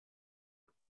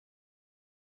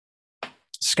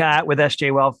Scott with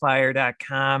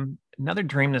sjwellfire.com. Another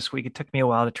dream this week. It took me a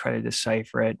while to try to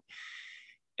decipher it.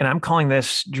 And I'm calling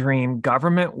this dream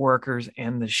Government Workers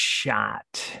and the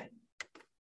Shot.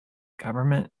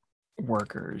 Government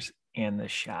Workers and the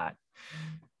Shot.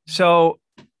 So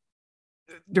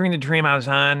during the dream, I was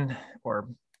on, or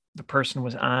the person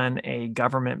was on a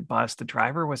government bus. The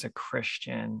driver was a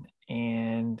Christian,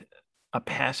 and a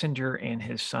passenger and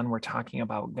his son were talking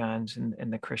about guns.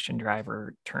 And the Christian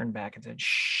driver turned back and said,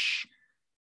 shh.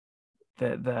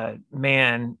 The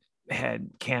man had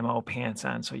camo pants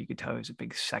on, so you could tell he was a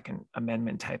big Second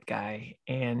Amendment type guy.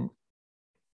 And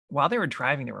while they were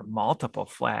driving, there were multiple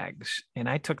flags. And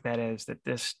I took that as that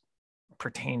this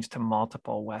pertains to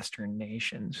multiple Western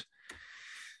nations.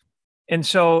 And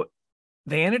so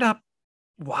they ended up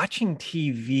watching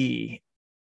TV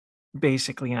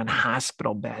basically on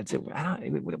hospital beds. It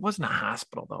wasn't a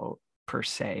hospital though, per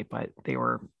se, but they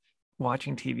were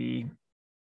watching TV.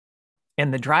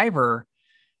 And the driver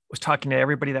was talking to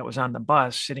everybody that was on the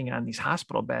bus sitting on these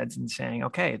hospital beds and saying,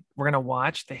 okay, we're going to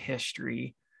watch the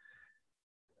history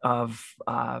of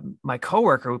my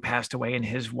coworker who passed away and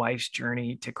his wife's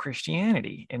journey to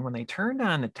Christianity. And when they turned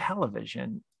on the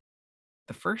television,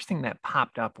 the first thing that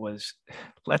popped up was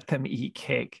let them eat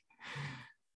cake.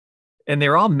 And they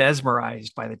were all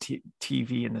mesmerized by the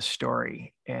TV and the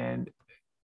story. And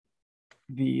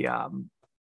the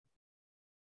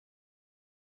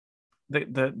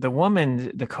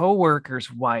woman, the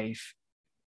co-worker's wife,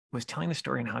 was telling the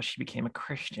story on how she became a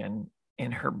Christian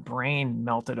and her brain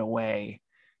melted away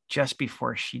just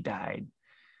before she died.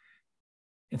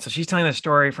 And so she's telling the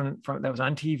story from that was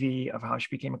on TV of how she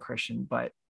became a Christian,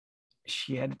 but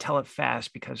she had to tell it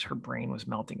fast because her brain was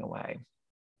melting away.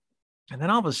 And then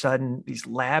all of a sudden, these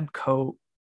lab coat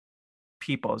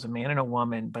people, as a man and a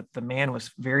woman, but the man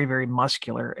was very, very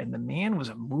muscular, and the man was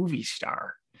a movie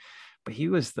star, but he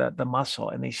was the muscle.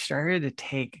 And they started to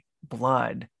take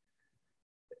blood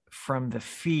from the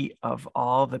feet of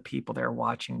all the people that are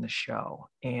watching the show.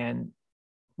 And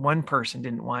one person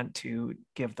didn't want to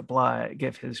give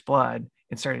his blood,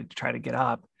 and started to try to get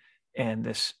up. And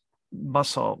this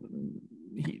muscle,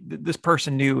 this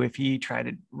person knew if he tried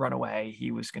to run away,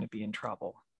 he was going to be in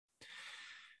trouble.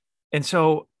 And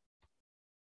so,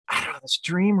 I don't know, this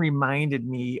dream reminded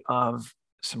me of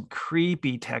some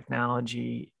creepy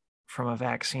technology from a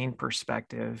vaccine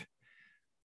perspective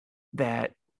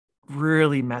that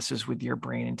really messes with your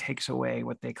brain and takes away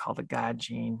what they call the God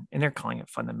gene. And they're calling it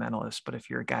fundamentalist. But if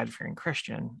you're a God-fearing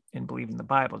Christian and believe in the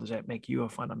Bible, does that make you a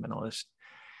fundamentalist?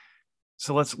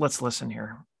 So let's listen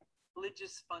here.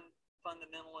 Religious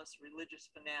fundamentalists, religious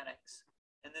fanatics.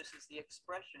 And this is the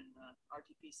expression,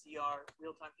 RT-PCR,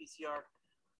 real-time PCR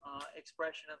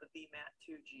expression of the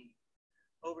BMAT2 gene.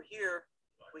 Over here,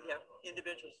 we have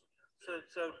individuals.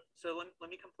 So let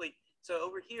me complete. So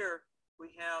over here,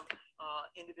 we have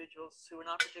individuals who are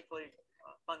not particularly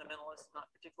fundamentalist, not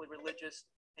particularly religious,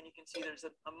 and you can see there's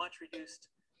a much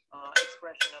reduced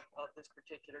expression of this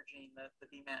particular gene, the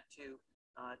BMAT2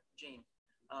 gene.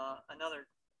 Another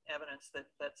evidence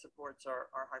that supports our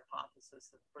hypothesis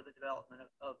for the development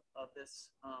of this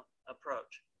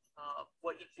approach.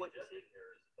 What you see here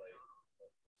is by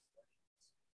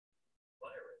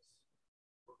virus,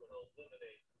 we're going to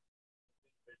eliminate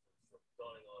individuals from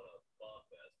going on a bomb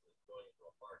vest and going into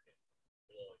a market,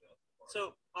 blowing up the market.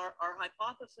 So our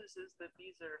hypothesis is that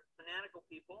these are fanatical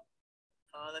people,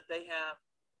 that they have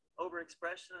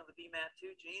overexpression of the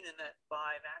BMAT2 gene, and that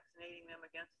by vaccinating them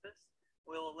against this,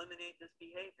 we'll eliminate this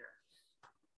behavior.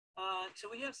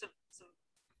 So we have some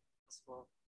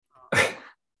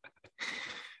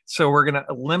So we're going to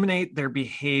eliminate their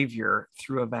behavior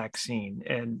through a vaccine.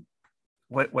 And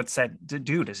what's that to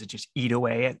do? Does it just eat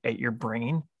away at your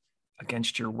brain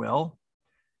against your will?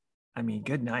 I mean,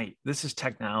 good night. This is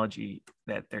technology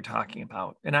that they're talking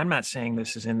about. And I'm not saying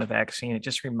this is in the vaccine. It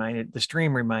just this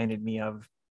dream reminded me of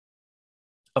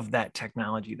that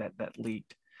technology that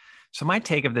leaked. So my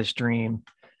take of this dream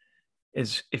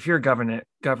is, if you're a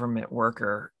government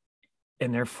worker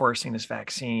and they're forcing this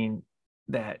vaccine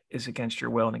that is against your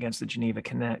will and against the Geneva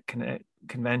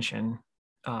Convention,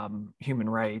 human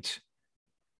rights,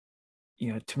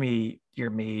 to me, you're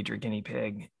a major guinea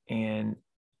pig, and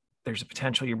there's a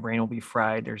potential your brain will be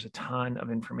fried. There's a ton of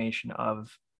information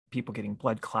of people getting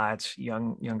blood clots,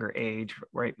 younger age,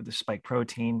 right, with the spike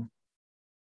protein.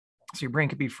 So your brain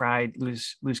could be fried,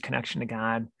 lose connection to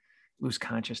God, lose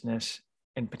consciousness,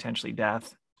 and potentially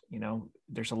death.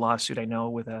 There's a lawsuit I know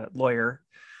with a lawyer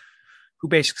who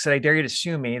basically said, I dare you to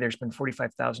sue me. There's been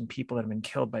 45,000 people that have been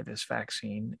killed by this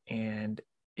vaccine. And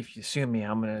if you sue me,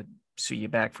 I'm going to sue you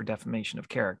back for defamation of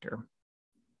character.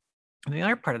 And the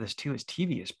other part of this too is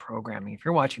TV is programming. If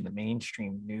you're watching the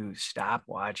mainstream news, stop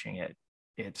watching it.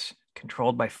 It's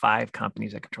controlled by 5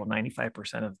 companies that control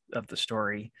 95% of the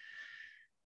story.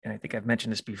 And I think I've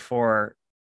mentioned this before.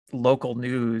 Local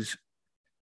news,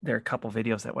 there are a couple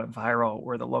videos that went viral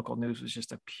where the local news was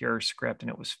just a pure script, and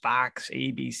it was Fox,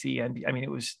 ABC, and I mean, it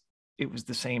was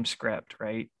the same script,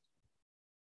 right?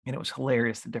 And it was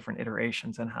hilarious, the different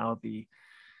iterations and how the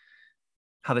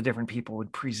different people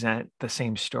would present the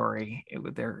same story it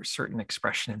with their certain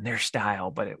expression and their style,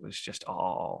 but it was just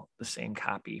all the same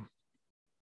copy.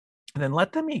 And then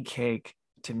let them eat cake,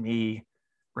 to me,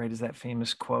 right, is that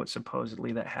famous quote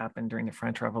supposedly that happened during the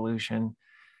French Revolution.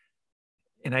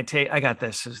 And I got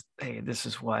this as, hey, this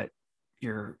is what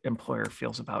your employer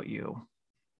feels about you.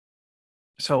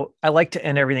 So I like to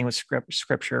end everything with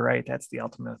scripture, right? That's the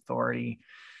ultimate authority.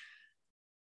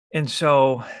 And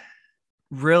so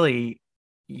really,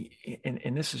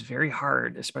 and this is very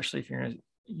hard, especially if you're going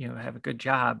to, have a good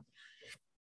job,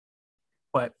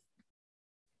 but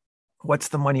what's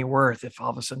the money worth if all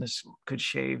of a sudden this could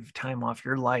shave time off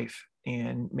your life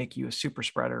and make you a super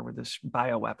spreader with this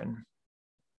bioweapon?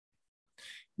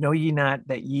 Know ye not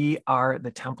that ye are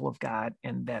the temple of God,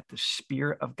 and that the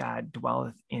Spirit of God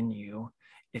dwelleth in you?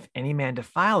 If any man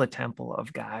defile the temple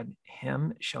of God,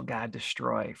 him shall God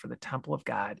destroy. For the temple of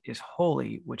God is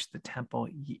holy, which the temple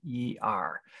ye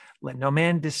are. Let no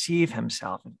man deceive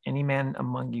himself. If any man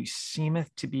among you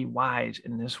seemeth to be wise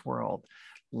in this world,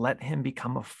 let him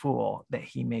become a fool, that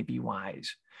he may be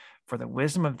wise. For the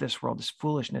wisdom of this world is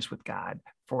foolishness with God,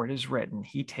 for it is written,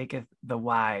 he taketh the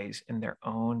wise in their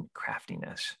own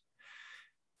craftiness.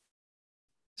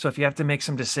 So if you have to make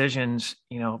some decisions,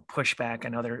 push back. I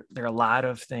know there are a lot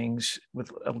of things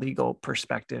with a legal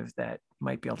perspective that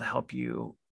might be able to help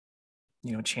you,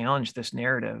 challenge this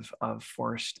narrative of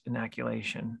forced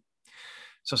inoculation.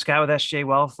 So Scott with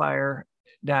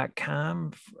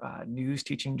sjwellfire.com, news,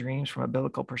 teaching dreams from a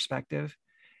biblical perspective.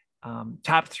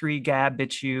 Top 3 Gab,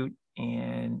 BitChute,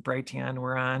 and Brighteon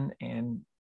we're on, and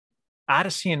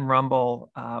Odyssey and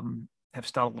Rumble have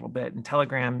stalled a little bit, and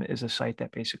Telegram is a site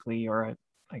that basically, or a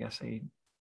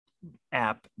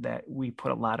app that we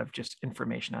put a lot of just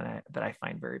information on it that I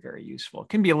find very, very useful. It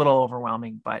can be a little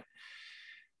overwhelming, but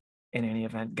in any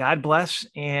event, God bless,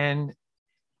 and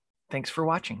thanks for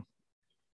watching.